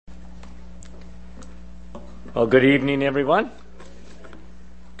Well, good evening, everyone.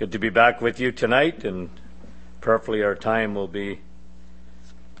 Good to be back with you tonight, and prayerfully our time will be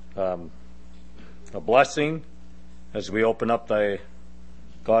a blessing as we open up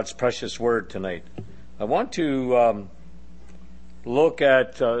God's precious word tonight. I want to look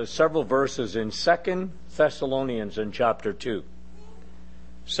at several verses in 2 Thessalonians in chapter 2.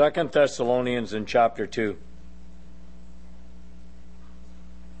 2 Thessalonians in chapter 2.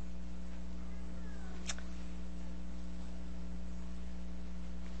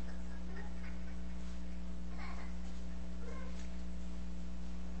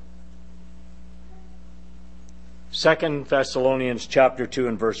 Second Thessalonians chapter 2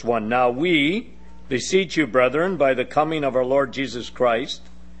 and verse 1. Now we beseech you, brethren, by the coming of our Lord Jesus Christ,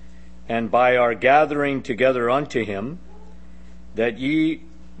 and by our gathering together unto him, that ye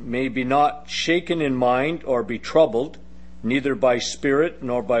may be not shaken in mind, or be troubled, neither by spirit,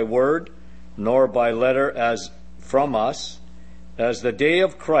 nor by word, nor by letter as from us, as the day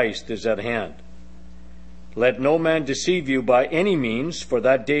of Christ is at hand. Let no man deceive you by any means, for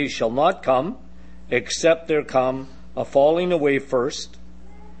that day shall not come, except there come a falling away first,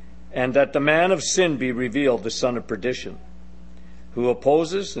 and that the man of sin be revealed, the son of perdition, who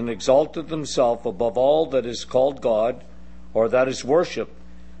opposes and exalteth himself above all that is called God, or that is worshipped,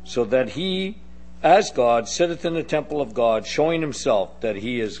 so that he, as God, sitteth in the temple of God, showing himself that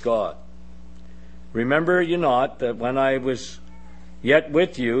he is God. Remember you not that when I was yet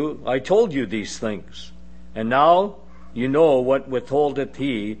with you, I told you these things, and now you know what withholdeth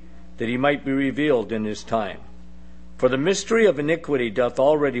he, that he might be revealed in his time. For the mystery of iniquity doth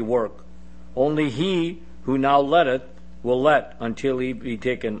already work. Only he who now letteth will let until he be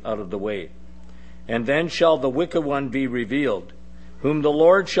taken out of the way. And then shall the wicked one be revealed, whom the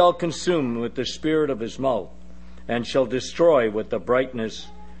Lord shall consume with the spirit of his mouth, and shall destroy with the brightness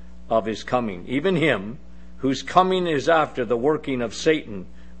of his coming. Even him whose coming is after the working of Satan,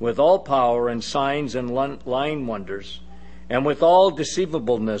 with all power and signs and lying wonders, and with all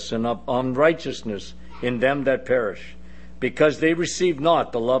deceivableness and unrighteousness in them that perish, because they receive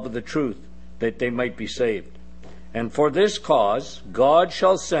not the love of the truth, that they might be saved. And for this cause God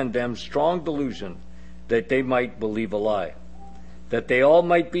shall send them strong delusion, that they might believe a lie, that they all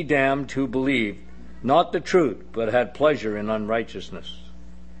might be damned who believed not the truth, but had pleasure in unrighteousness.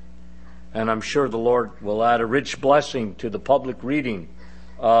 And I'm sure the Lord will add a rich blessing to the public reading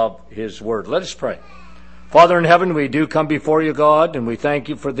of his word. Let us pray. Father in heaven, we do come before you, God, and we thank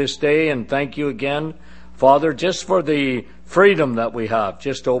you for this day, and thank you again, Father, just for the freedom that we have,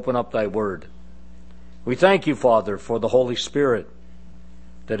 just to open up thy word. We thank you, Father, for the Holy Spirit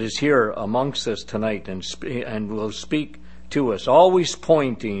that is here amongst us tonight and will speak to us, always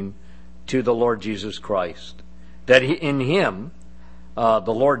pointing to the Lord Jesus Christ, that in him, the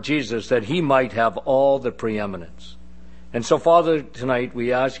Lord Jesus, that he might have all the preeminence. And so, Father, tonight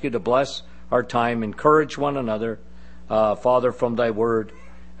we ask you to bless our time, encourage one another, Father, from thy word,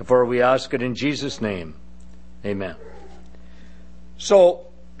 for we ask it in Jesus' name. Amen. So,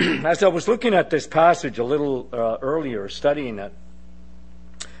 as I was looking at this passage a little earlier, studying it,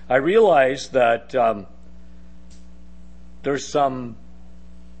 I realized that there's some,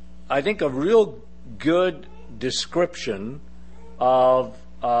 I think, a real good description of,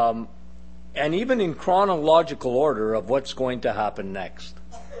 and even in chronological order, of what's going to happen next.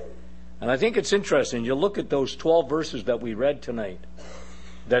 And I think it's interesting. You look at those 12 verses that we read tonight,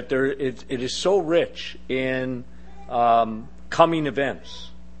 that it is so rich in coming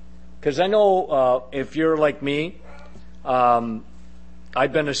events. Because I know if you're like me, I've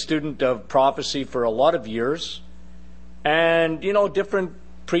been a student of prophecy for a lot of years. And, different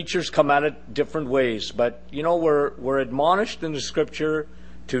preachers come at it different ways. But, we're admonished in the Scripture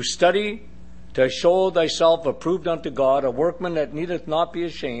to study, to show thyself approved unto God, a workman that needeth not be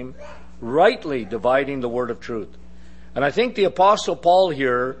ashamed, rightly dividing the word of truth. And I think the Apostle Paul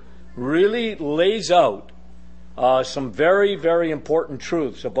here really lays out some very, very important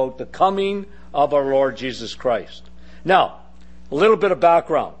truths about the coming of our Lord Jesus Christ. Now, a little bit of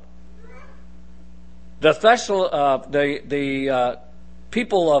background. The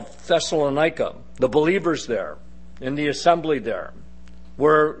people of Thessalonica, the believers there, in the assembly there,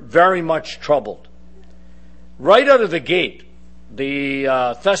 were very much troubled. Right out of the gate, the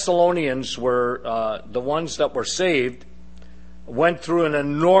Thessalonians were the ones that were saved, went through an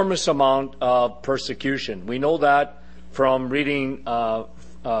enormous amount of persecution. We know that from reading 1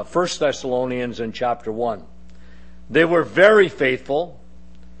 Thessalonians in chapter 1. They were very faithful,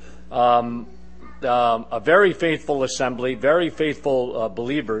 a very faithful assembly, very faithful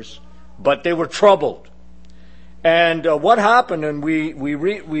believers, but they were troubled. And what happened, and we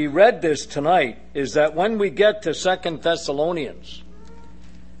read this tonight, is that when we get to 2 Thessalonians,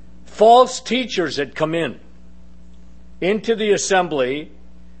 false teachers had come into the assembly,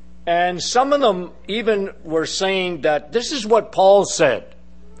 and some of them even were saying that this is what Paul said.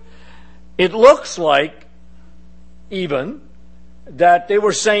 It looks like even that they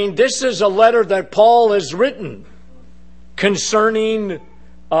were saying this is a letter that Paul has written concerning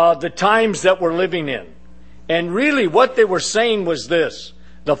the times that we're living in. And really what they were saying was this.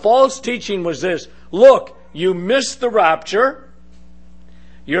 The false teaching was this. Look, you missed the rapture.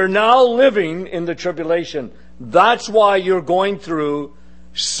 You're now living in the tribulation. That's why you're going through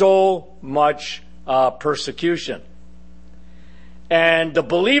so much persecution. And the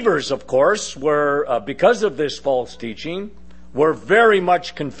believers, of course, were, because of this false teaching, were very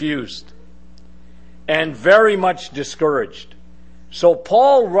much confused and very much discouraged. So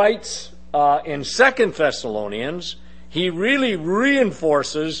Paul writes in 2 Thessalonians, he really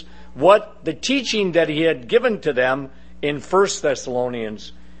reinforces what the teaching that he had given to them in 1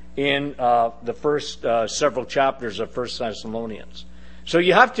 Thessalonians, in the first several chapters of 1 Thessalonians. So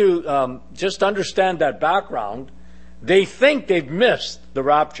you have to just understand that background. They think they've missed the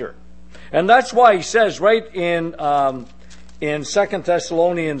rapture. And that's why he says right in 2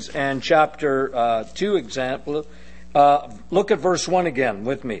 Thessalonians and chapter 2 example, look at verse 1 again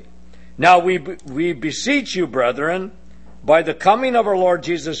with me. Now we beseech you, brethren, by the coming of our Lord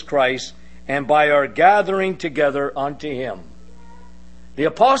Jesus Christ, and by our gathering together unto him. The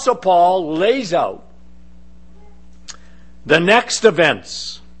Apostle Paul lays out the next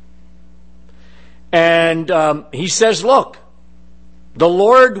events. And he says, look, the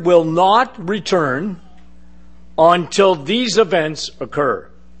Lord will not return until these events occur.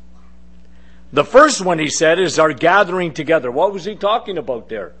 The first one, he said, is our gathering together. What was he talking about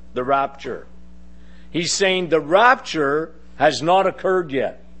there? The rapture. He's saying the rapture has not occurred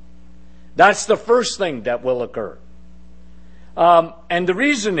yet. That's the first thing that will occur. And the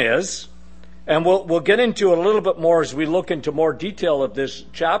reason is, and we'll get into it a little bit more as we look into more detail of this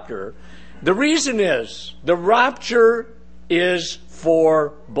chapter. The reason is, the rapture is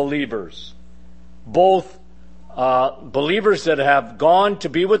for believers. Both believers that have gone to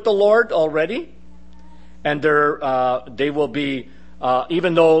be with the Lord already, and they will be,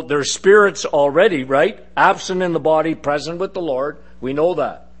 even though their spirits already, right, absent in the body, present with the Lord, we know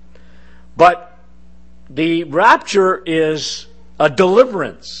that. But the rapture is a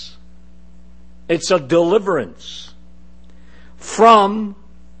deliverance. It's a deliverance from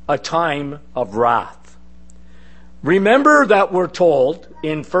a time of wrath. Remember that we're told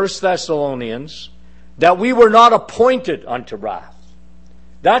in 1 Thessalonians that we were not appointed unto wrath.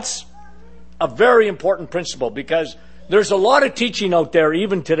 That's a very important principle, because there's a lot of teaching out there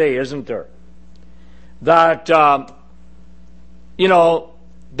even today, isn't there? That,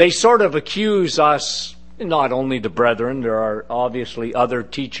 they sort of accuse us, not only the brethren, there are obviously other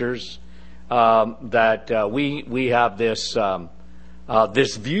teachers, that we have this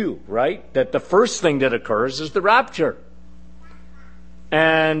this view, right? That the first thing that occurs is the rapture.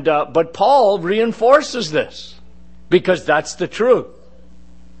 And but Paul reinforces this, because that's the truth.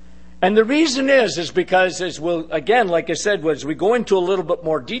 And the reason is because, as we'll, again, like I said, as we go into a little bit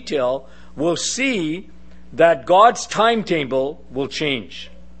more detail, we'll see that God's timetable will change.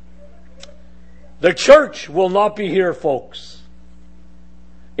 The church will not be here, folks.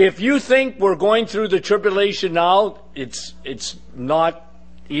 If you think we're going through the tribulation now, it's not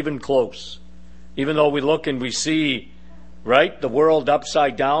even close. Even though we look and we see, right, the world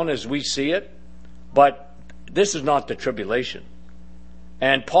upside down as we see it, but this is not the tribulation.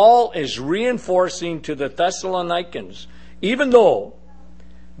 And Paul is reinforcing to the Thessalonians, even though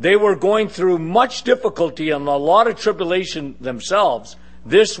they were going through much difficulty and a lot of tribulation themselves,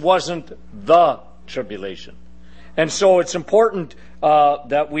 this wasn't the tribulation. And so it's important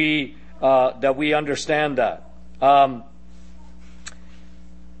that we understand that.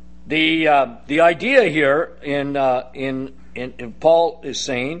 The idea here in Paul is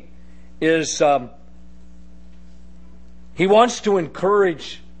saying is he wants to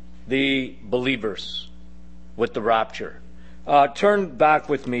encourage the believers with the rapture. Turn back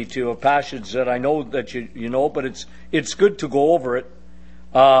with me to a passage that I know that you know, but it's good to go over it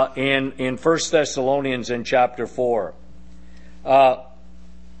in 1 Thessalonians in chapter 4.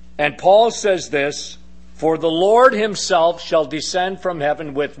 And Paul says this, "For the Lord himself shall descend from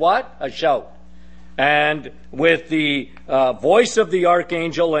heaven with" what? A shout. "And with the voice of the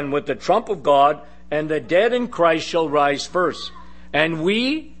archangel, and with the trump of God, and the dead in Christ shall rise first. And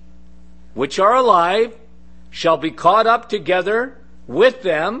we, which are alive, shall be caught up together with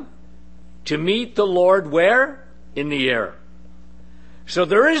them to meet the Lord" where? in the air. So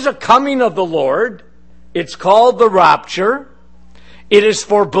there is a coming of the Lord. It's called the rapture. It is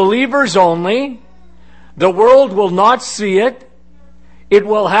for believers only. The world will not see it. It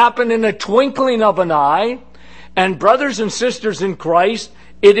will happen in a twinkling of an eye. And brothers and sisters in Christ,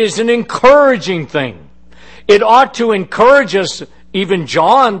 it is an encouraging thing. It ought to encourage us. Even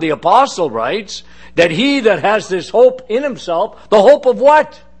John the apostle writes that he that has this hope in himself, the hope of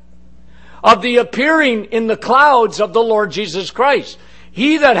what? Of the appearing in the clouds of the Lord Jesus Christ.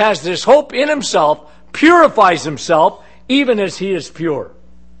 He that has this hope in himself purifies himself even as he is pure.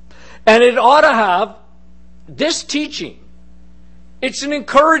 And it ought to have this teaching. It's an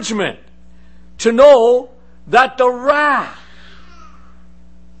encouragement to know that the wrath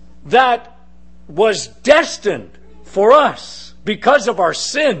that was destined for us because of our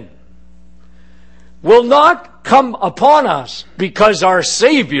sin will not come upon us because our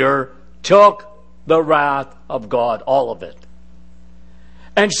Savior took the wrath of God, all of it.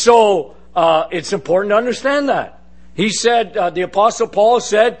 And so it's important to understand that. He said, the Apostle Paul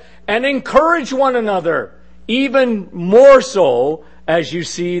said, and encourage one another, even more so as you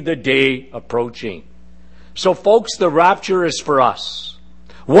see the day approaching. So folks, the rapture is for us.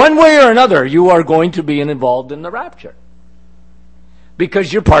 One way or another, you are going to be involved in the rapture.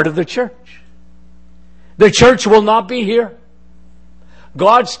 Because you're part of the church. The church will not be here.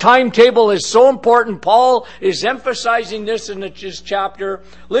 God's timetable is so important. Paul is emphasizing this in this chapter.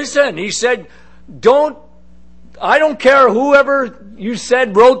 Listen, he said, I don't care whoever you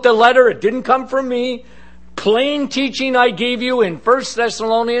said wrote the letter. It didn't come from me. Plain teaching I gave you in 1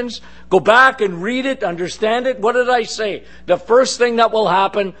 Thessalonians. Go back and read it, understand it. What did I say? The first thing that will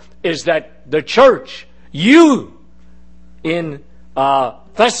happen is that the church, you in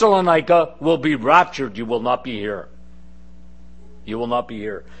Thessalonica, will be raptured. You will not be here. You will not be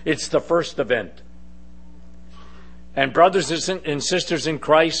here. It's the first event. And brothers and sisters in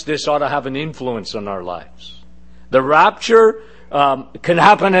Christ, this ought to have an influence on our lives. The rapture can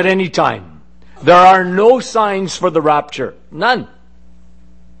happen at any time. There are no signs for the rapture. None.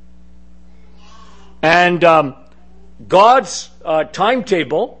 And God's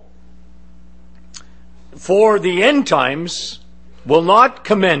timetable for the end times will not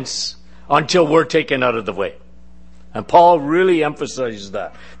commence until we're taken out of the way. And Paul really emphasizes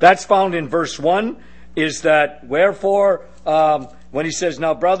that. That's found in verse 1, is that wherefore, when he says,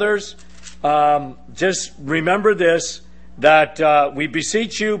 now brothers, just remember this, that we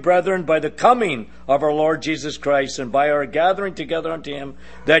beseech you, brethren, by the coming of our Lord Jesus Christ and by our gathering together unto him,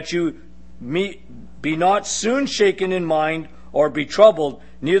 that you be not soon shaken in mind or be troubled,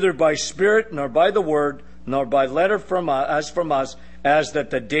 neither by spirit nor by the word, nor by letter from us, as that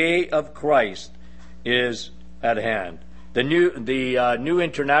the day of Christ is at hand. The New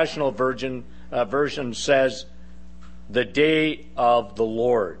International Version says, the day of the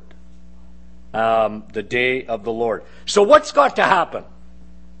Lord. The day of the Lord. So what's got to happen?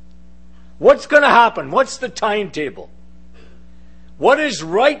 What's going to happen? What's the timetable? What is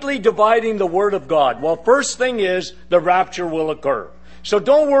rightly dividing the Word of God? Well, first thing is the rapture will occur. So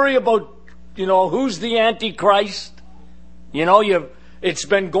don't worry about, who's the Antichrist. It's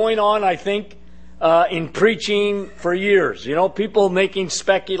been going on, I think, in preaching for years. People making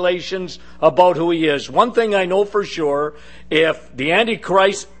speculations about who he is. One thing I know for sure, if the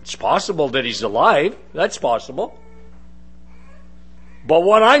Antichrist, it's possible that he's alive. That's possible. But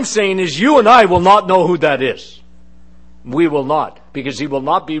what I'm saying is you and I will not know who that is. We will not, because he will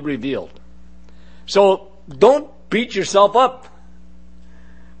not be revealed. So don't beat yourself up.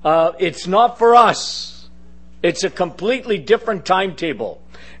 It's not for us. It's a completely different timetable.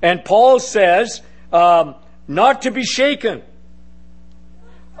 And Paul says not to be shaken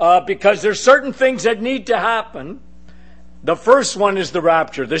because there's certain things that need to happen. The first one is the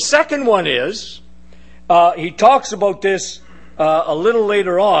rapture. The second one is, he talks about this a little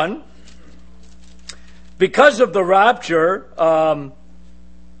later on. Because of the rapture,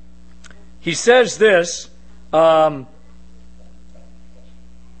 he says this. I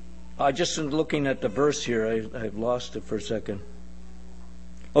just am looking at the verse here. I've lost it for a second.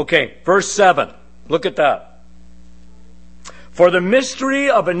 Okay, verse 7. Look at that. For the mystery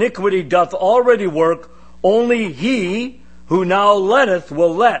of iniquity doth already work, only he who now letteth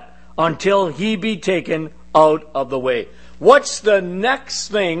will let, until he be taken out of the way. What's the next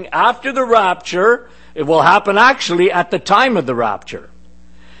thing after the rapture? It will happen actually at the time of the rapture.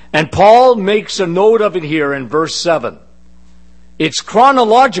 And Paul makes a note of it here in verse 7. It's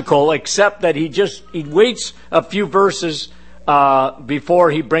chronological, except that he waits a few verses before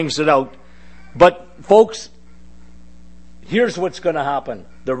he brings it out. But folks, here's what's going to happen.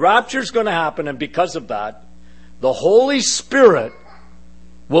 The rapture's going to happen, and because of that, the Holy Spirit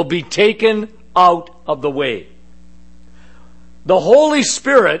will be taken out of the way. The Holy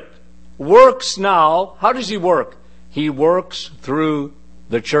Spirit works now. How does he work? He works through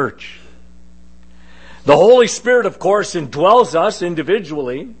the church. The Holy Spirit, of course, indwells us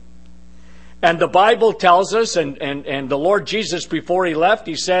individually. And the Bible tells us, and the Lord Jesus, before he left,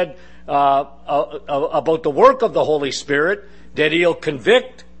 he said about the work of the Holy Spirit, that he'll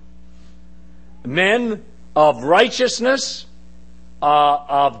convict men of righteousness,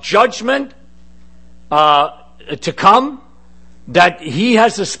 of judgment to come, that he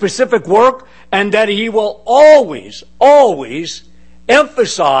has a specific work, and that he will always, always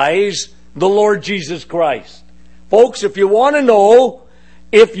emphasize the Lord Jesus Christ. Folks, if you want to know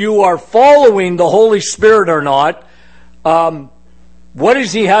if you are following the Holy Spirit or not, what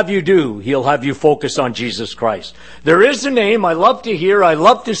does he have you do? He'll have you focus on Jesus Christ. There is a name I love to hear, I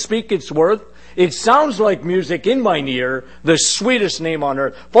love to speak its worth. It sounds like music in my ear, the sweetest name on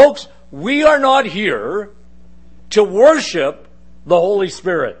earth. Folks, we are not here to worship the Holy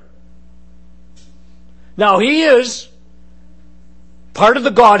Spirit. Now, he is part of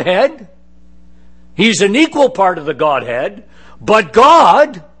the Godhead. He's an equal part of the Godhead. But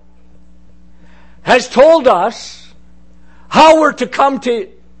God has told us how we're to come to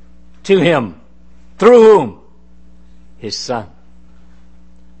him. Through whom? His Son,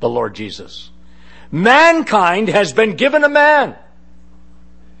 the Lord Jesus. Mankind has been given a man.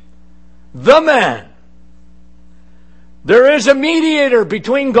 The man. There is a mediator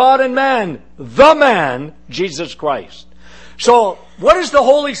between God and man. The man, Jesus Christ. So, what is the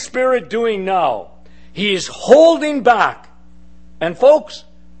Holy Spirit doing now? He is holding back. And folks,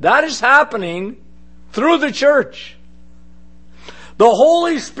 that is happening through the church. The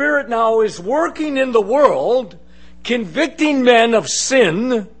Holy Spirit now is working in the world, convicting men of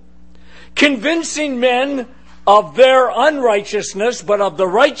sin, convincing men of their unrighteousness, but of the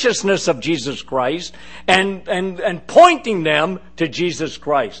righteousness of Jesus Christ, and pointing them to Jesus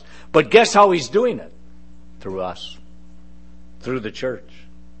Christ. But guess how he's doing it? Through us. Through the church.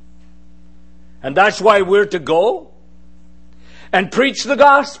 And that's why we're to go and preach the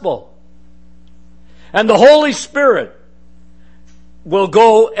gospel. And the Holy Spirit will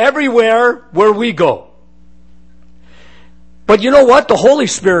go everywhere where we go. But you know what? The Holy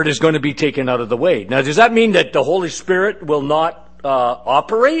Spirit is going to be taken out of the way. Now, does that mean that the Holy Spirit will not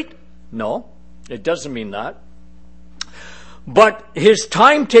operate? No, it doesn't mean that. But his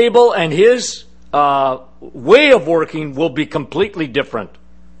timetable and his way of working will be completely different.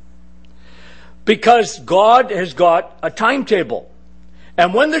 Because God has got a timetable.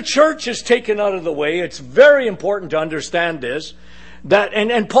 And when the church is taken out of the way, it's very important to understand this.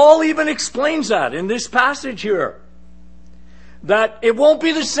 And Paul even explains that in this passage here. That it won't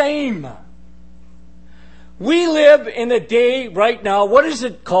be the same. We live in a day right now. What is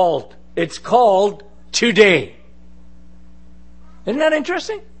it called? It's called today. Isn't that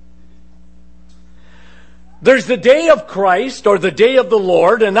interesting? There's the day of Christ or the day of the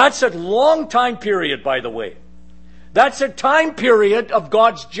Lord, and that's a long time period, by the way. That's a time period of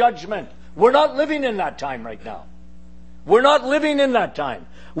God's judgment. We're not living in that time right now. We're not living in that time.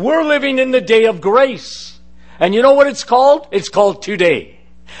 We're living in the day of grace. And you know what it's called? It's called today.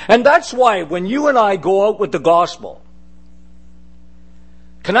 And that's why when you and I go out with the gospel,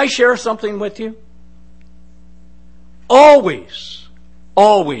 can I share something with you? Always,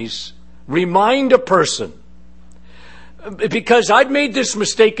 always remind a person, because I've made this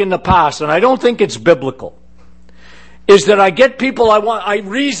mistake in the past, and I don't think it's biblical, is that I get people, I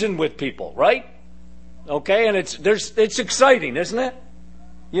reason with people, right? Okay, and it's exciting, isn't it?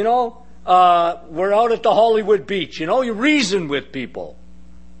 You know, we're out at the Hollywood Beach. You know, you reason with people.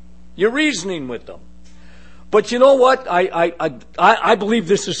 You're reasoning with them. But you know what? I believe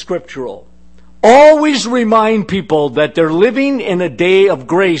this is scriptural. Always remind people that they're living in a day of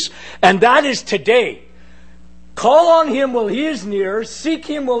grace, and that is today. Call on him while he is near, seek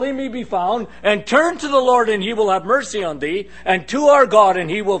him while he may be found, and turn to the Lord and he will have mercy on thee, and to our God and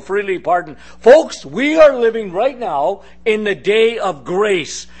he will freely pardon. Folks, we are living right now in the day of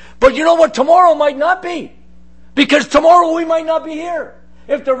grace. But you know what? Tomorrow might not be. Because tomorrow we might not be here.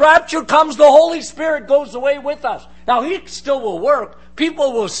 If the rapture comes, the Holy Spirit goes away with us. Now, he still will work.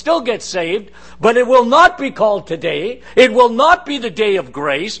 People will still get saved, but it will not be called today. It will not be the day of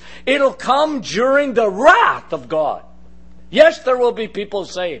grace. It'll come during the wrath of God. Yes, there will be people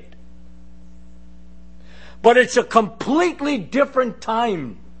saved. But it's a completely different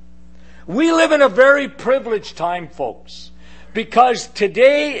time. We live in a very privileged time, folks, because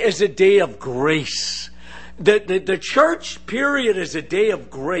today is a day of grace. The church period is a day of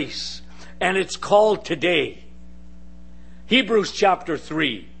grace, and it's called today. Hebrews chapter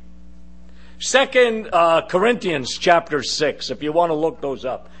 3. 2 Corinthians chapter 6, if you want to look those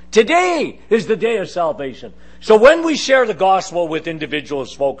up. Today is the day of salvation. So when we share the gospel with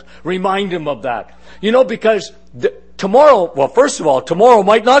individuals, folks, remind them of that. You know, because tomorrow, well, first of all, tomorrow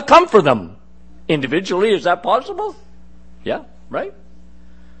might not come for them individually. Is that possible? Yeah, right?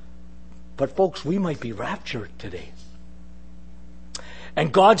 But folks, we might be raptured today.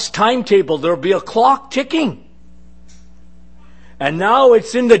 And God's timetable, there'll be a clock ticking. And now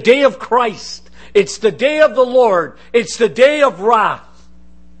it's in the day of Christ. It's the day of the Lord. It's the day of wrath.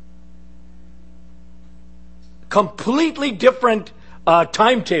 Completely different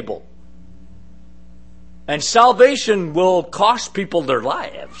timetable. And salvation will cost people their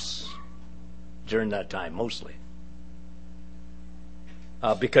lives during that time, mostly.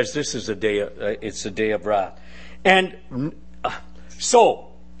 Because this is a day, it's a day of wrath. And so,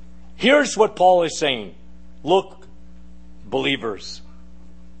 here's what Paul is saying. Look, believers,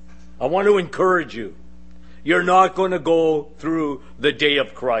 I want to encourage you. You're not going to go through the day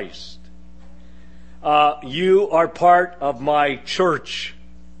of Christ. You are part of my church.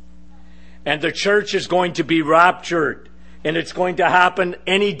 And the church is going to be raptured. And it's going to happen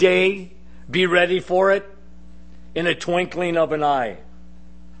any day. Be ready for it. In a twinkling of an eye.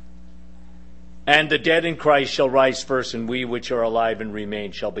 And the dead in Christ shall rise first, and we which are alive and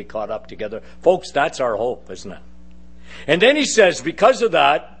remain shall be caught up together. Folks, that's our hope, isn't it? And then he says, because of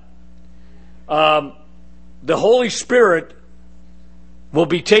that, the Holy Spirit will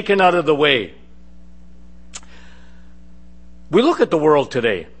be taken out of the way. We look at the world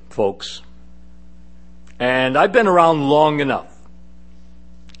today, folks, and I've been around long enough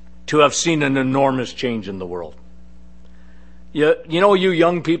to have seen an enormous change in the world. You know, you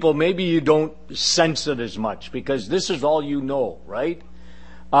young people, maybe you don't sense it as much because this is all you know, right?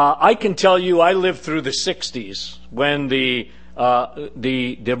 I can tell you I lived through the 60s when the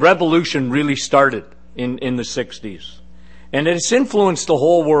revolution really started in the 60s. And it's influenced the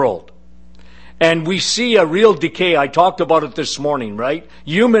whole world. And we see a real decay. I talked about it this morning, right?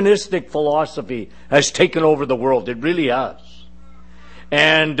 Humanistic philosophy has taken over the world. It really has.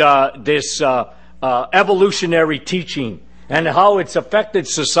 And this evolutionary teaching and how it's affected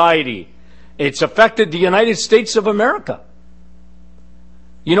society. It's affected the United States of America.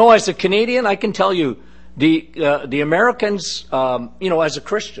 You know, as a Canadian, I can tell you, the Americans, as a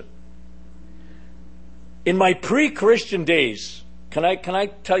Christian, in my pre-Christian days, can I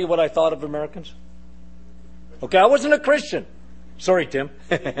tell you what I thought of Americans? Okay, I wasn't a Christian. Sorry, Tim.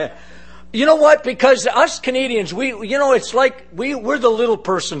 You know what? Because us Canadians, it's like we're the little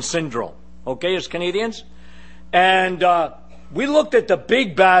person syndrome. Okay, as Canadians, and we looked at the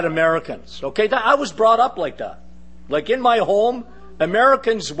big bad Americans. Okay, I was brought up like that. Like in my home,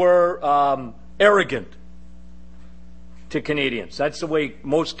 Americans were arrogant to Canadians. That's the way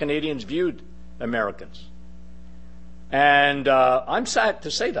most Canadians viewed Americans. And I'm sad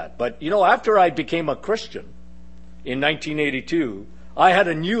to say that. But, after I became a Christian in 1982, I had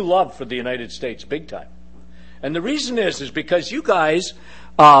a new love for the United States, big time. And the reason is because you guys,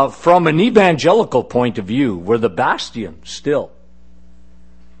 from an evangelical point of view, were the bastion still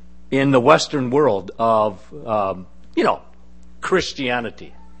in the Western world of,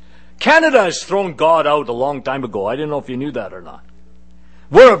 Christianity. Canada has thrown God out a long time ago. I didn't know if you knew that or not.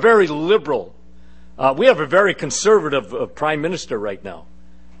 We're a very liberal. We have a very conservative prime minister right now.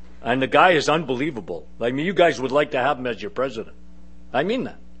 And the guy is unbelievable. I mean, you guys would like to have him as your president. I mean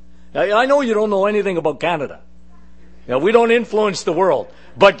that. I know you don't know anything about Canada. We don't influence the world.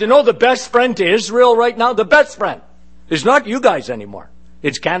 But the best friend to Israel right now, the best friend, is not you guys anymore.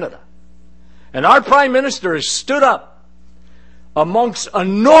 It's Canada. And our prime minister has stood up amongst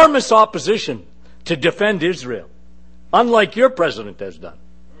enormous opposition to defend Israel. Unlike your president has done.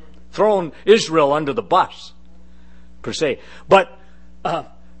 Thrown Israel under the bus, per se. But,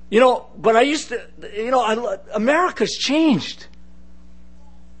 but I used to, America's changed.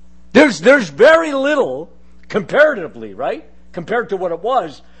 There's very little, comparatively, right? Compared to what it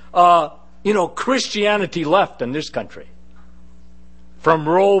was, Christianity left in this country. From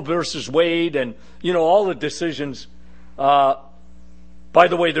Roe versus Wade and, all the decisions. By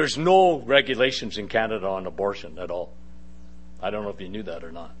the way, there's no regulations in Canada on abortion at all. I don't know if you knew that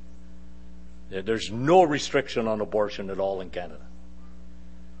or not. There's no restriction on abortion at all in Canada.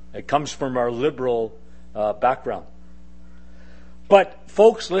 It comes from our liberal background. But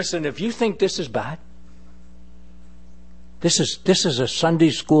folks, listen, if you think this is bad, this is a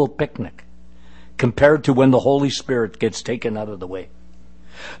Sunday school picnic compared to when the Holy Spirit gets taken out of the way.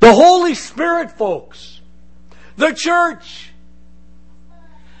 The Holy Spirit, folks, the church,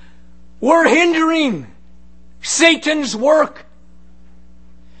 we're hindering Satan's work.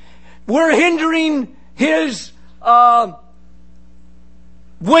 We're hindering his way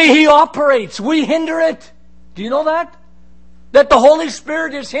he operates. We hinder it. Do you know that? That the Holy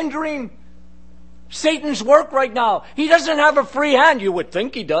Spirit is hindering Satan's work right now. He doesn't have a free hand. You would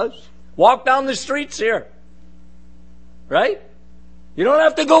think he does. Walk down the streets here. Right? You don't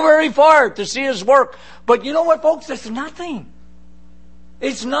have to go very far to see his work. But you know what, folks? It's nothing.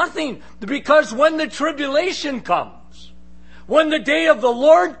 It's nothing. Because when the tribulation comes, when the day of the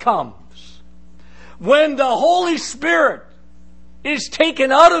Lord comes, when the Holy Spirit is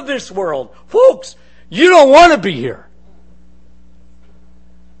taken out of this world, folks, you don't want to be here.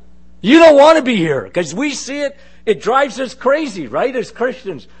 You don't want to be here because we see it. It drives us crazy, right? As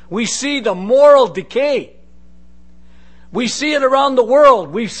Christians, we see the moral decay. We see it around the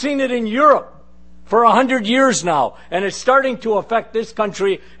world. We've seen it in Europe for 100 years now, and it's starting to affect this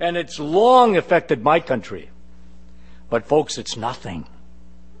country, and it's long affected my country. But folks, it's nothing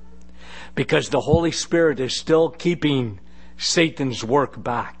because the Holy Spirit is still keeping Satan's work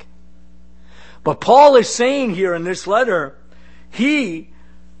back. But Paul is saying here in this letter,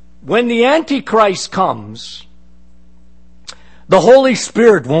 when the Antichrist comes, the Holy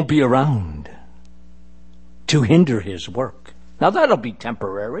Spirit won't be around to hinder his work. Now that'll be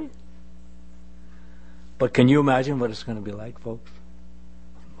temporary. But can you imagine what it's going to be like, folks?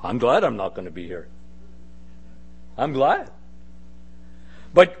 I'm glad I'm not going to be here. I'm glad.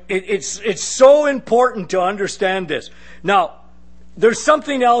 But it's so important to understand this. Now, there's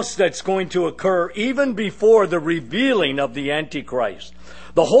something else that's going to occur even before the revealing of the Antichrist.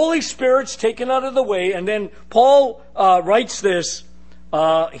 The Holy Spirit's taken out of the way, and then Paul writes this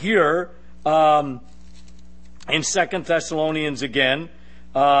here in 2 Thessalonians again.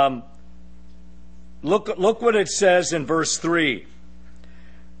 Look what it says in verse 3.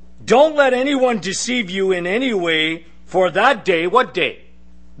 Don't let anyone deceive you in any way, for that day, what day?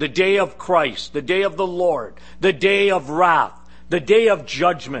 The day of Christ, the day of the Lord, the day of wrath, the day of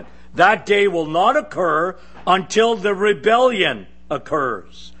judgment. That day will not occur until the rebellion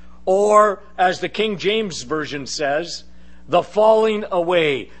occurs. Or, as the King James Version says, the falling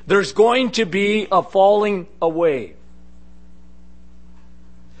away. There's going to be a falling away.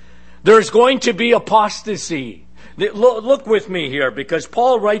 There's going to be apostasy. Look with me here, because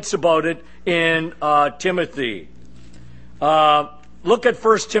Paul writes about it in Timothy. Look at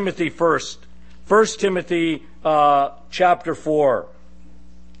 1 Timothy first. 1 Timothy chapter 4.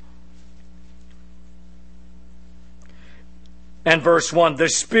 And verse 1. The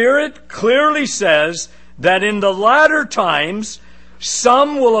Spirit clearly says that in the latter times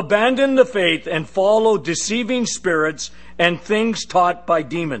some will abandon the faith and follow deceiving spirits and things taught by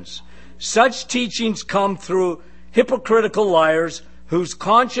demons. Such teachings come through hypocritical liars whose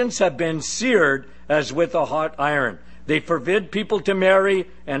conscience have been seared as with a hot iron. They forbid people to marry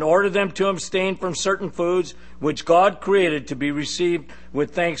and order them to abstain from certain foods which God created to be received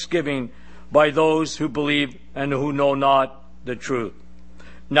with thanksgiving by those who believe and who know not the truth.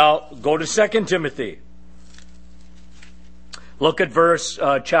 Now, go to 2 Timothy. Look at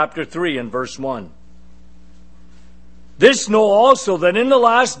chapter 3 and verse 1. This know also that in the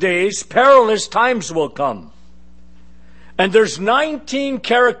last days perilous times will come. And there's 19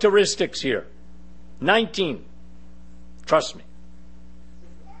 characteristics here. 19. Trust me.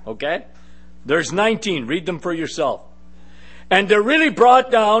 Okay? There's 19. Read them for yourself. And they're really brought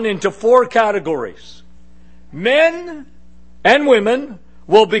down into 4 categories. Men and women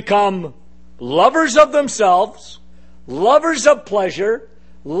will become lovers of themselves, lovers of pleasure,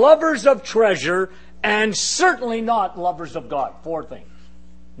 lovers of treasure, and certainly not lovers of God. 4 things.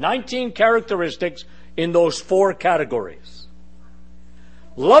 19 characteristics in those 4 categories.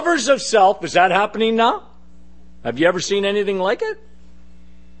 Lovers of self, is that happening now? Have you ever seen anything like it?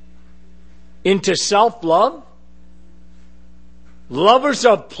 Into self-love? Lovers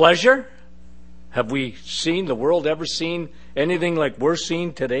of pleasure? Have we seen, the world ever seen anything like we're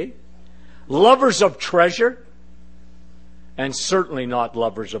seeing today? Lovers of treasure? And certainly not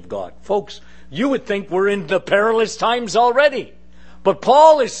lovers of God. Folks, you would think we're in the perilous times already. But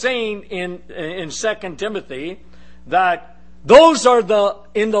Paul is saying in 2 Timothy that those are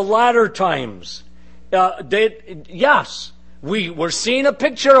in the latter times. Yes, we're seeing a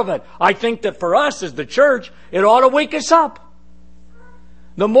picture of it. I think that for us as the church, it ought to wake us up.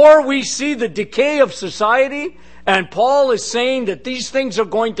 The more we see the decay of society, and Paul is saying that these things are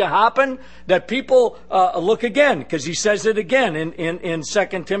going to happen, that people look again, because he says it again in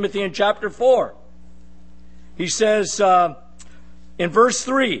 2 Timothy in chapter 4. He says in verse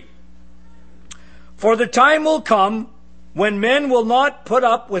 3, For the time will come when men will not put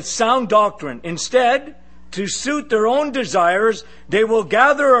up with sound doctrine. Instead, to suit their own desires, they will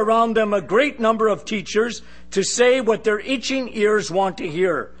gather around them a great number of teachers to say what their itching ears want to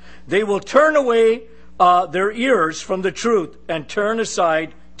hear. They will turn away their ears from the truth and turn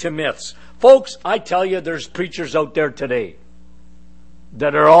aside to myths. Folks, I tell you, there's preachers out there today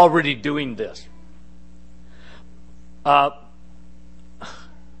that are already doing this.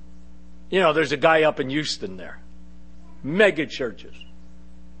 There's a guy up in Houston there. Mega churches.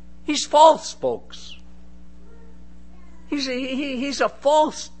 He's false, folks. He's a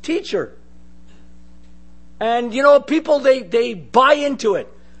false teacher. And, people, they buy into it.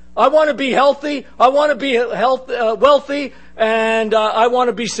 I want to be healthy. I want to be wealthy. And I want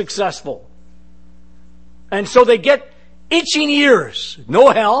to be successful. And so they get itching ears. No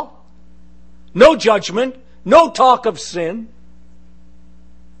hell. No judgment. No talk of sin.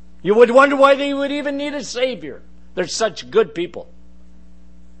 You would wonder why they would even need a Savior. They're such good people.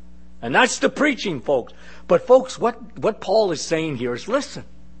 And that's the preaching, folks. But folks, what Paul is saying here is, listen.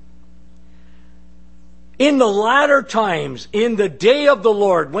 In the latter times, in the day of the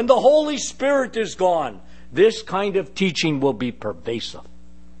Lord, when the Holy Spirit is gone, this kind of teaching will be pervasive.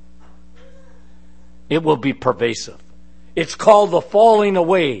 It will be pervasive. It's called the falling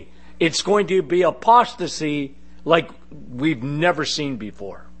away. It's going to be apostasy like we've never seen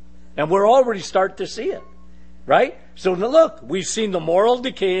before. And we're already starting to see it. Right? So now look, we've seen the moral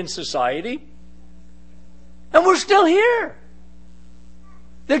decay in society. And we're still here.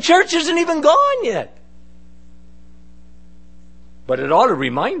 The church isn't even gone yet. But it ought to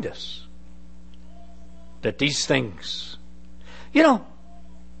remind us that these things... I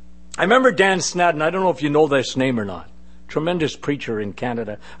remember Dan Snadden. I don't know if you know this name or not. Tremendous preacher in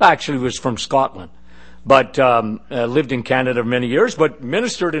Canada. Actually, he was from Scotland. But lived in Canada many years, but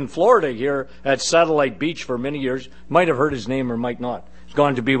ministered in Florida here at Satellite Beach for many years. Might have heard his name or might not. He's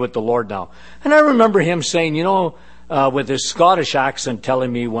gone to be with the Lord now. And I remember him saying, with his Scottish accent,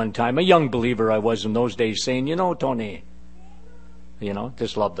 telling me one time, a young believer I was in those days, saying, Tony,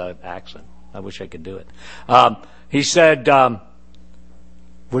 just love that accent. I wish I could do it. He said,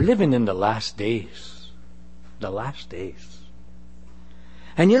 we're living in the last days. The last days.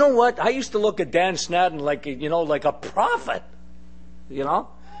 And you know what? I used to look at Dan Snadden like a prophet,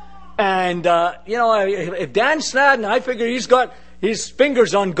 And, if Dan Snadden, I figure he's got his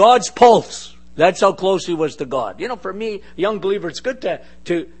fingers on God's pulse. That's how close he was to God. For me, young believer, it's good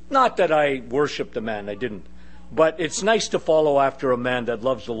to not that I worship the man, I didn't. But it's nice to follow after a man that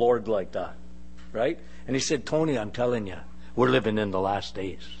loves the Lord like that. Right? And he said, Tony, I'm telling you, we're living in the last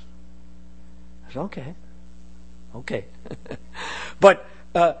days. I said, okay. But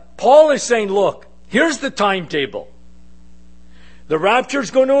Paul is saying, look, here's the timetable. The rapture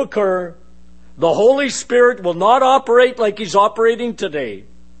is going to occur. The Holy Spirit will not operate like he's operating today.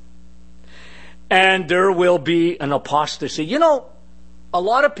 And there will be an apostasy. A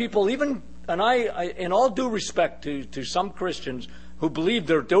lot of people, even, and I in all due respect to some Christians who believe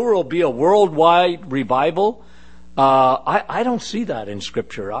that there will be a worldwide revival, I don't see that in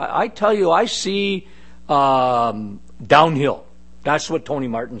Scripture. I tell you, I see downhill. That's what Tony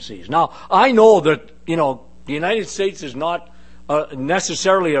Martin sees. Now, I know that, the United States is not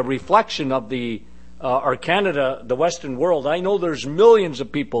necessarily a reflection of or Canada, the Western world. I know there's millions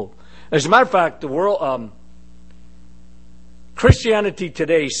of people. As a matter of fact, the world, Christianity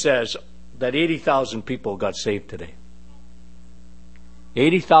Today says that 80,000 people got saved today.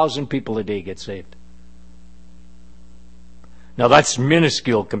 80,000 people a day get saved. Now, that's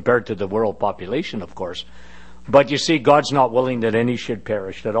minuscule compared to the world population, of course. But you see, God's not willing that any should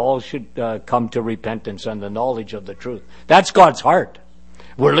perish, that all should come to repentance and the knowledge of the truth. That's God's heart.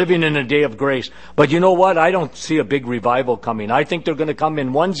 We're living in a day of grace. But you know what? I don't see a big revival coming. I think they're going to come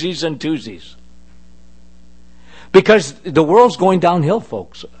in onesies and twosies. Because the world's going downhill,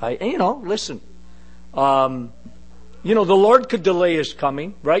 folks. Listen. The Lord could delay his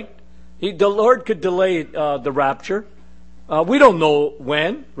coming, right? The Lord could delay the rapture. We don't know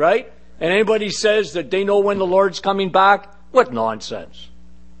when, right? And anybody says that they know when the Lord's coming back, what nonsense.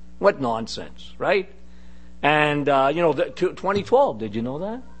 What nonsense, right? And, 2012, did you know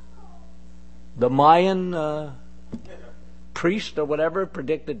that? The Mayan priest or whatever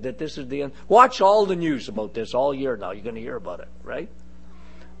predicted that this is the end. Watch all the news about this all year now. You're going to hear about it, right?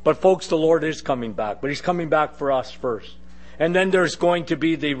 But folks, the Lord is coming back. But he's coming back for us first. And then there's going to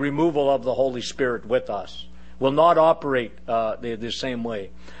be the removal of the Holy Spirit with us. Will not operate the same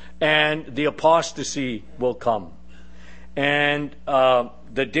way. And the apostasy will come. And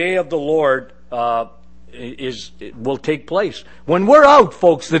the day of the Lord will take place. When we're out,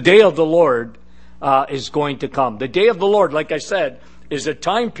 folks, the day of the Lord is going to come. The day of the Lord, like I said, is a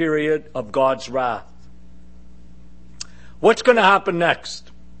time period of God's wrath. What's going to happen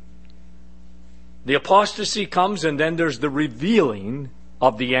next? The apostasy comes, and then there's the revealing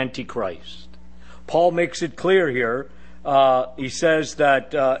of the Antichrist. Paul makes it clear here. He says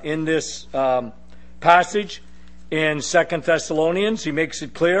that in this passage in 2 Thessalonians, he makes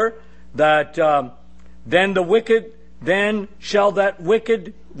it clear that then shall that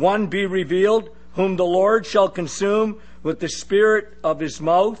wicked one be revealed, whom the Lord shall consume with the spirit of his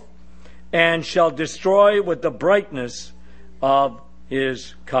mouth, and shall destroy with the brightness of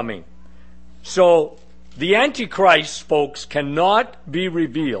his coming. So the Antichrist, folks, cannot be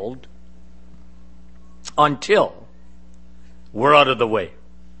revealed until we're out of the way.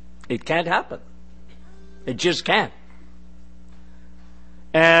 It can't happen. It just can't.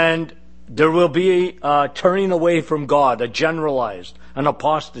 And there will be a turning away from God, a generalized, an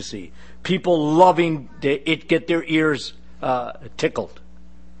apostasy. People loving it, get their ears tickled.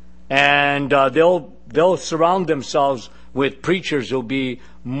 And they'll surround themselves with preachers who'll be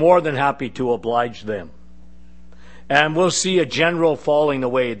more than happy to oblige them. And we'll see a general falling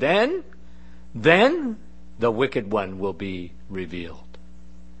away. Then the wicked one will be revealed.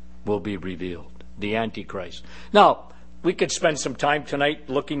 The Antichrist. Now, we could spend some time tonight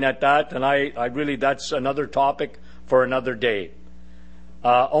looking at that, and I really, that's another topic for another day.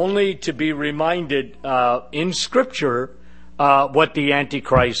 Only to be reminded in Scripture what the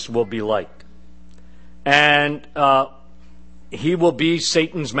Antichrist will be like. And he will be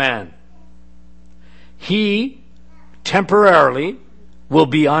Satan's man. He temporarily will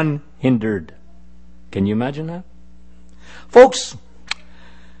be unhindered. Can you imagine that? Folks,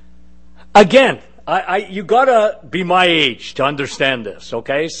 again, you gotta be my age to understand this,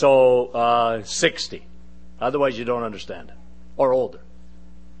 okay? So, 60. Otherwise you don't understand it. Or older.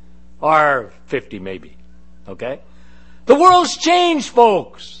 Or 50 maybe. Okay? The world's changed,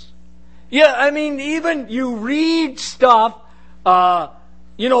 folks. Yeah, I mean, even you read stuff,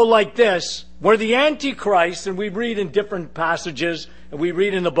 like this, where the Antichrist, and we read in different passages, and we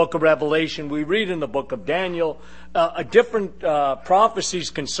read in the book of Revelation, we read in the book of Daniel, different prophecies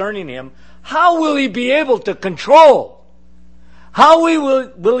concerning him. How will he be able to control? How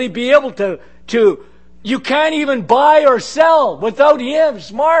will he be able to, you can't even buy or sell without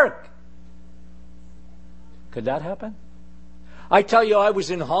his mark. Could that happen? I tell you, I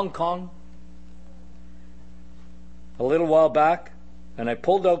was in Hong Kong a little while back, and I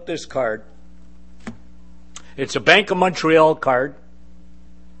pulled out this card. It's a Bank of Montreal card.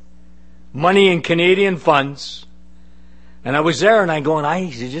 Money in Canadian funds. And I was there, and I'm going, I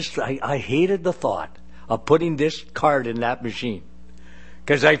hated the thought of putting this card in that machine.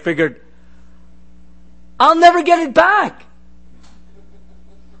 Because I figured, I'll never get it back.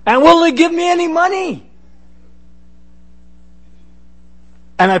 And will they give me any money?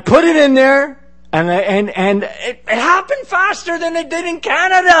 And I put it in there, and it happened faster than it did in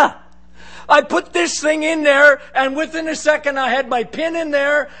Canada. I put this thing in there, and within a second I had my PIN in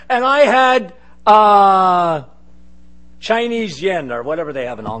there, and I had Chinese yen, or whatever they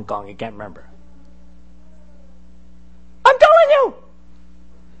have in Hong Kong. I can't remember. I'm telling you.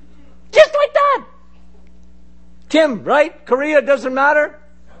 Just like that. Tim, right? Korea, doesn't matter.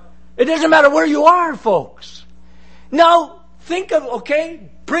 It doesn't matter where you are, folks. Now, think of,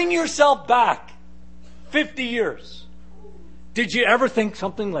 bring yourself back 50 years. Did you ever think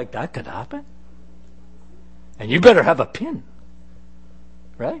something like that could happen? And you better have a PIN.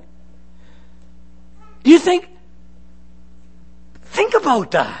 Right? Do you think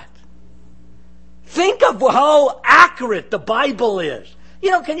about that. Think of how accurate the Bible is.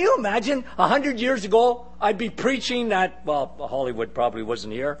 Can you imagine 100 years ago, I'd be preaching at, Hollywood probably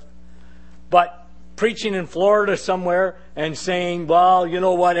wasn't here, but preaching in Florida somewhere and saying, well, you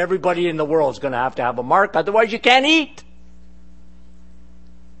know what, everybody in the world is going to have a mark, otherwise you can't eat.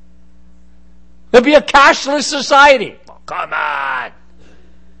 There'll be a cashless society. Oh, come on.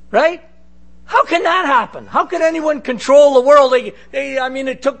 Right? How can that happen? How could anyone control the world?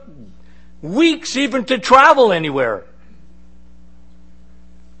 It took weeks even to travel anywhere.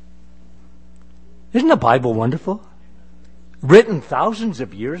 Isn't the Bible wonderful? Written thousands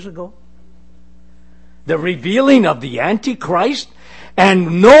of years ago. The revealing of the Antichrist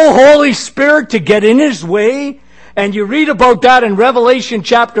and no Holy Spirit to get in his way. And you read about that in Revelation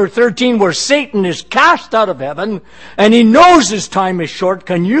chapter 13 where Satan is cast out of heaven and he knows his time is short.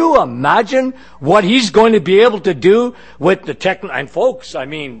 Can you imagine what he's going to be able to do with the technology? And folks,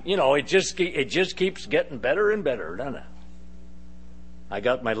 it just keeps getting better and better, doesn't it? I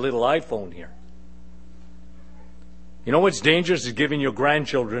got my little iPhone here. You know what's dangerous is giving your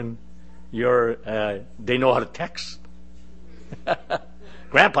grandchildren they know how to text.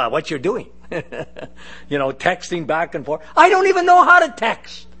 Grandpa, what you doing? Texting back and forth. I don't even know how to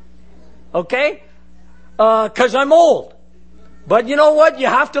text. Okay? Because I'm old. But you know what? You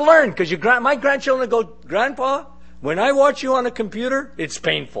have to learn. Because my grandchildren go, Grandpa, when I watch you on a computer, it's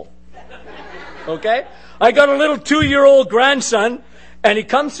painful. Okay? I got a little 2-year-old grandson, and he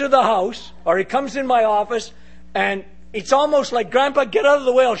comes to the house, or he comes in my office, and it's almost like, Grandpa, get out of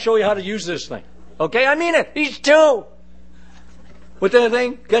the way, I'll show you how to use this thing. Okay? I mean it. He's 2. With the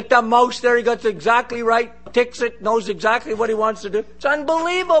thing, get the mouse there, he got it exactly right, ticks it, knows exactly what he wants to do. It's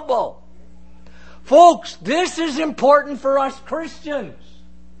unbelievable. Folks, this is important for us Christians.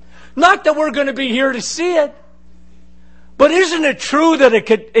 Not that we're going to be here to see it, but isn't it true that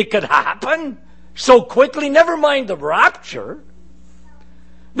it could happen so quickly? Never mind the rapture.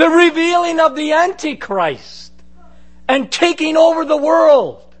 The revealing of the Antichrist and taking over the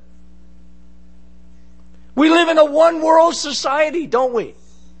world. We live in a one-world society, don't we?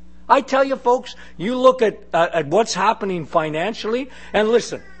 I tell you, folks, you look at what's happening financially, and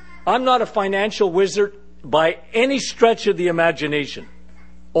listen, I'm not a financial wizard by any stretch of the imagination.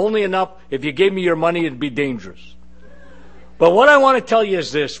 Only enough, if you gave me your money, it'd be dangerous. But what I want to tell you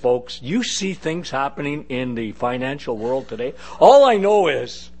is this, folks. You see things happening in the financial world today. All I know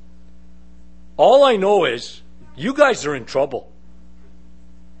is, you guys are in trouble.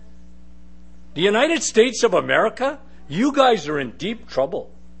 The United States of America, you guys are in deep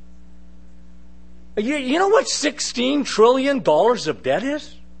trouble. You know what $16 trillion of debt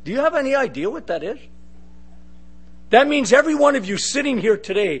is? Do you have any idea what that is? That means every one of you sitting here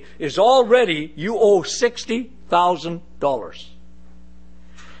today you owe $60,000.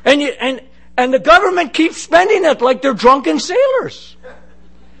 And the government keeps spending it like they're drunken sailors.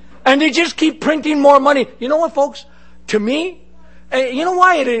 And they just keep printing more money. You know what, folks? To me, you know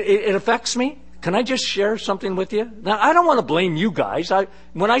why it affects me? Can I just share something with you? Now, I don't want to blame you guys.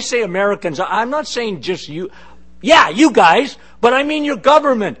 When I say Americans, I'm not saying just you. Yeah, you guys, but I mean your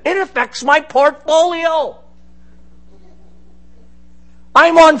government. It affects my portfolio.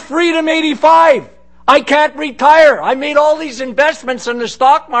 I'm on Freedom 85. I can't retire. I made all these investments in the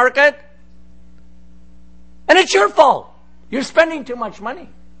stock market. And it's your fault. You're spending too much money.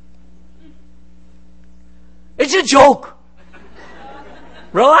 It's a joke.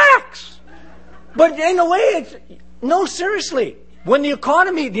 Relax. But in a way, seriously. When the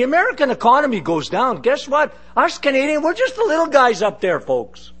American economy goes down, guess what? Us Canadians, we're just the little guys up there,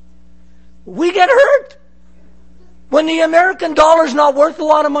 folks. We get hurt. When the American dollar's not worth a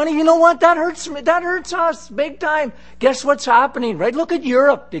lot of money, you know what? That hurts us big time. Guess what's happening, right? Look at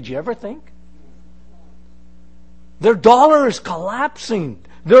Europe. Did you ever think? Their dollar is collapsing.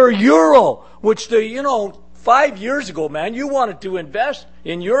 Their euro, which 5 years ago, man, you wanted to invest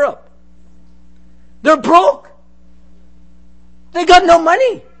in Europe. They're broke. They got no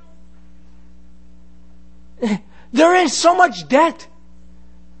money. They're in so much debt.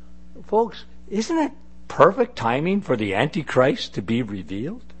 Folks, isn't it perfect timing for the Antichrist to be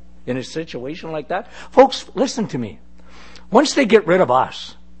revealed in a situation like that? Folks, listen to me. Once they get rid of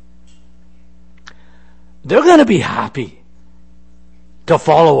us, they're going to be happy to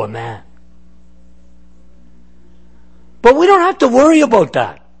follow a man. But we don't have to worry about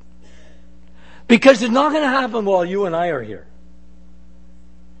that. Because it's not going to happen while you and I are here.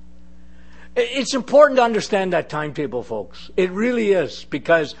 It's important to understand that timetable, folks. It really is.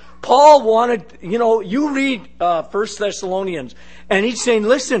 Because Paul wanted, you read 1 Thessalonians, and he's saying,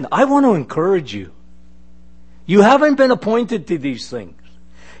 listen, I want to encourage you. You haven't been appointed to these things.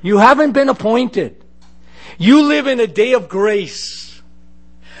 You haven't been appointed. You live in a day of grace.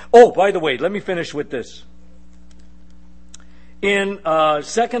 Oh, by the way, let me finish with this. In 2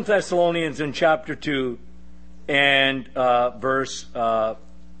 Thessalonians in chapter 2 and verse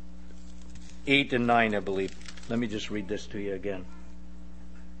 8 and 9, I believe. Let me just read this to you again.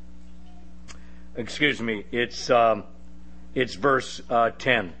 Excuse me. It's verse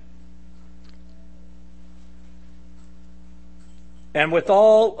 10. And with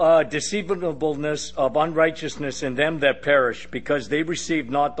all deceivableness of unrighteousness in them that perish, because they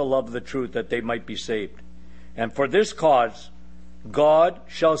received not the love of the truth, that they might be saved. And for this cause God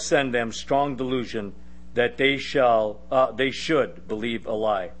shall send them strong delusion, that they should believe a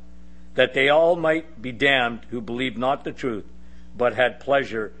lie, that they all might be damned who believed not the truth, but had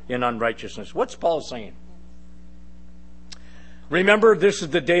pleasure in unrighteousness. What's Paul saying? Remember, this is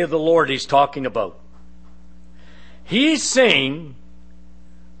the day of the Lord he's talking about. He's saying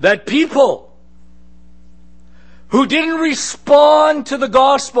that people who didn't respond to the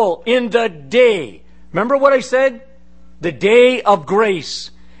gospel in the day, remember what I said? The day of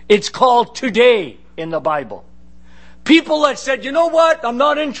grace. It's called today in the Bible. People that said, you know what? I'm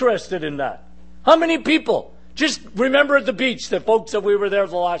not interested in that. How many people? Just remember at the beach, the folks that we were there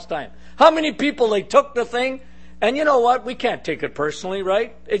the last time. How many people they took the thing? And you know what? We can't take it personally,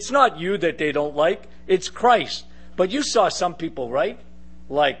 right? It's not you that they don't like. It's Christ. But you saw some people, right?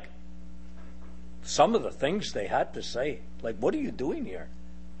 Like, some of the things they had to say. Like, what are you doing here?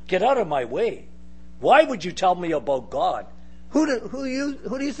 Get out of my way. Why would you tell me about God? Who do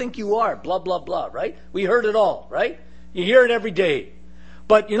you think you are? Blah, blah, blah, right? We heard it all, right? You hear it every day.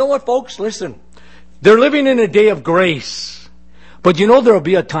 But you know what, folks? Listen. They're living in a day of grace. But you know there will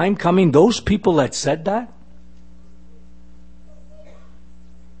be a time coming, those people that said that,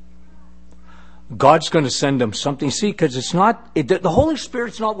 God's going to send them something. See, because the Holy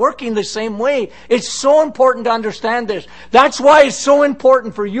Spirit's not working the same way. It's so important to understand this. That's why it's so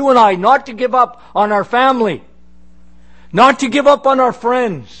important for you and I not to give up on our family. Not to give up on our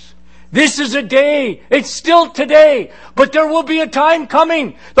friends. This is a day. It's still today. But there will be a time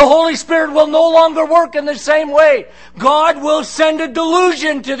coming. The Holy Spirit will no longer work in the same way. God will send a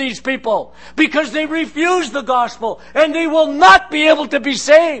delusion to these people because they refuse the gospel and they will not be able to be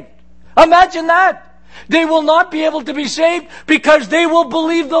saved. Imagine that. They will not be able to be saved because they will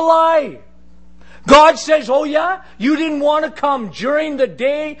believe the lie. God says, oh yeah, you didn't want to come during the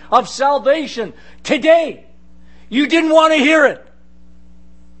day of salvation. Today, you didn't want to hear it.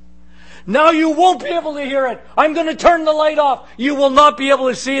 Now you won't be able to hear it. I'm going to turn the light off. You will not be able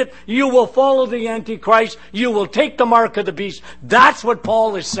to see it. You will follow the Antichrist. You will take the mark of the beast. That's what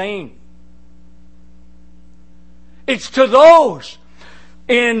Paul is saying. It's to those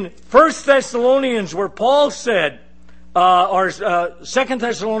in 1 Thessalonians where Paul said, or 2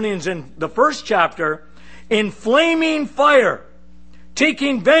 Thessalonians in the first chapter, in flaming fire,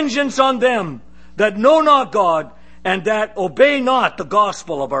 taking vengeance on them that know not God and that obey not the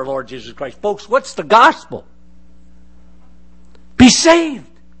gospel of our Lord Jesus Christ. Folks, what's the gospel? Be saved.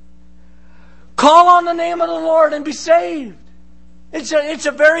 Call on the name of the Lord and be saved. It's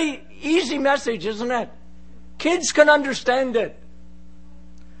a very easy message, isn't it? Kids can understand it.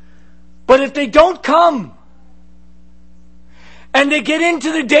 But if they don't come and they get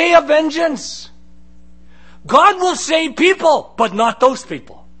into the day of vengeance, God will save people, but not those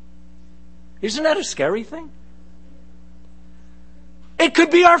people. Isn't that a scary thing? It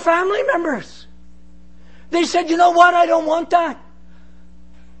could be our family members. They said, you know what? I don't want that.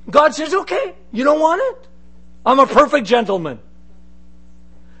 God says, okay, you don't want it? I'm a perfect gentleman.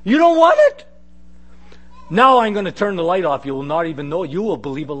 You don't want it? Now I'm going to turn the light off. You will not even know. You will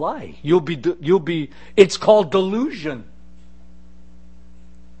believe a lie. It's called delusion.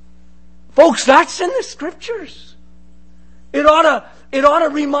 Folks, that's in the scriptures. It ought to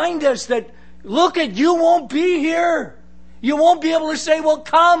remind us that, look, you won't be here. You won't be able to say, well,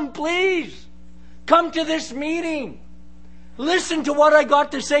 come, please. Come to this meeting. Listen to what I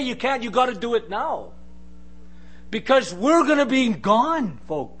got to say. You can't. You got to do it now. Because we're going to be gone,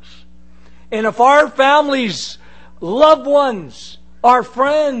 folks. And if our families, loved ones, our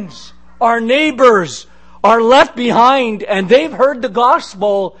friends, our neighbors are left behind and they've heard the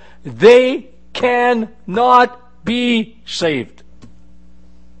gospel, they cannot be saved.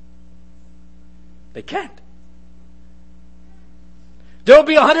 They can't. There'll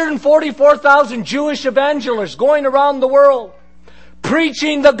be 144,000 Jewish evangelists going around the world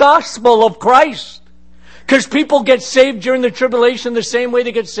preaching the gospel of Christ. Because people get saved during the tribulation the same way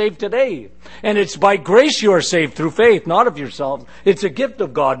they get saved today. And it's by grace you are saved through faith, not of yourselves. It's a gift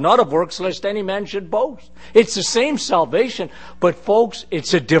of God, not of works, lest any man should boast. It's the same salvation. But folks,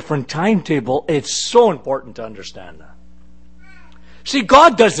 it's a different timetable. It's so important to understand that. See,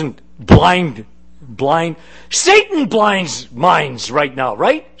 God doesn't blind. Satan blinds minds right now,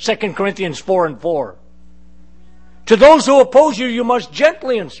 right? 2 Corinthians 4:4. To those who oppose you, you must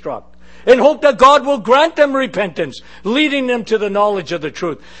gently instruct and hope that God will grant them repentance, leading them to the knowledge of the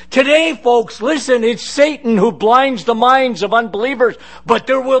truth. Today, folks, listen, it's Satan who blinds the minds of unbelievers, but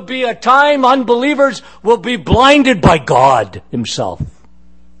there will be a time unbelievers will be blinded by God Himself.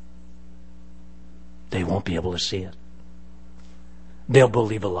 They won't be able to see it. They'll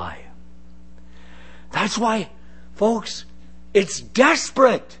believe a lie. That's why, folks, it's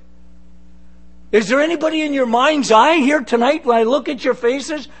desperate. Is there anybody in your mind's eye here tonight when I look at your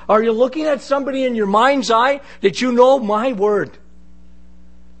faces? Are you looking at somebody in your mind's eye that you know my word?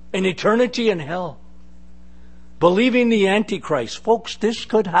 An eternity in hell. Believing the Antichrist. Folks, this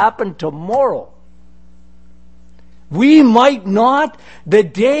could happen tomorrow. We might not. The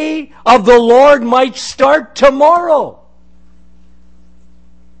day of the Lord might start tomorrow.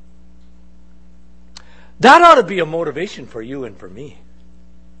 That ought to be a motivation for you and for me.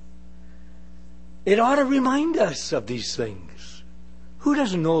 It ought to remind us of these things. Who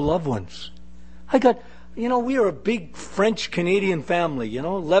doesn't know loved ones? We are a big French-Canadian family,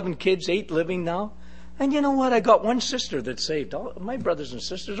 11 kids, 8 living now. And you know what? I got one sister that's saved. All my brothers and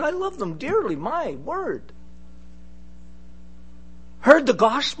sisters, I love them dearly, my word. Heard the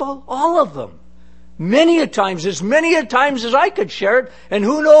gospel? All of them. Many a times as I could share it. And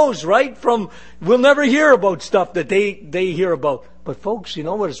who knows, right? We'll never hear about stuff that they hear about. But folks, you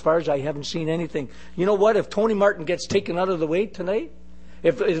know what? As far as I haven't seen anything. You know what? If Tony Martin gets taken out of the way tonight,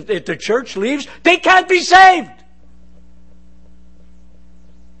 if the church leaves, they can't be saved.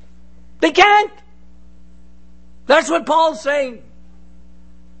 They can't. That's what Paul's saying.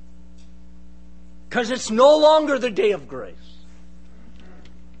 Because it's no longer the day of grace.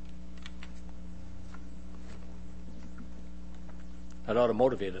 That ought to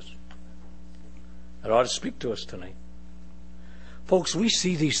motivate us. That ought to speak to us tonight. Folks, we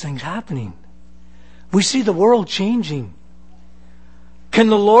see these things happening. We see the world changing. Can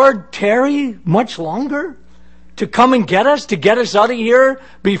the Lord tarry much longer to come and get us out of here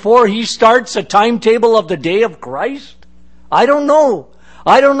before He starts a timetable of the day of Christ? I don't know.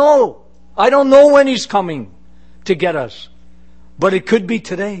 I don't know when He's coming to get us. But it could be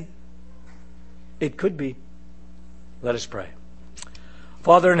today. It could be. Let us pray.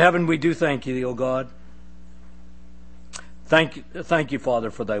 Father in heaven, we do thank You, O God. Thank you,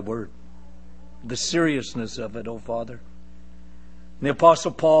 Father, for Thy word. The seriousness of it, O Father. And the Apostle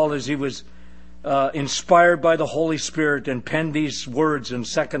Paul, as he was inspired by the Holy Spirit and penned these words in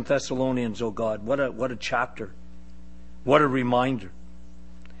 2 Thessalonians, O God, what a chapter. What a reminder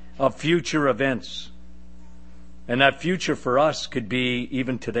of future events. And that future for us could be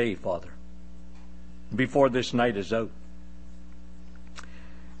even today, Father, before this night is out.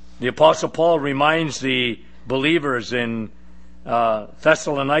 The Apostle Paul reminds the believers in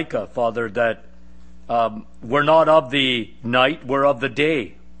Thessalonica, Father, that we're not of the night, we're of the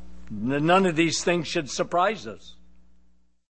day. None of these things should surprise us.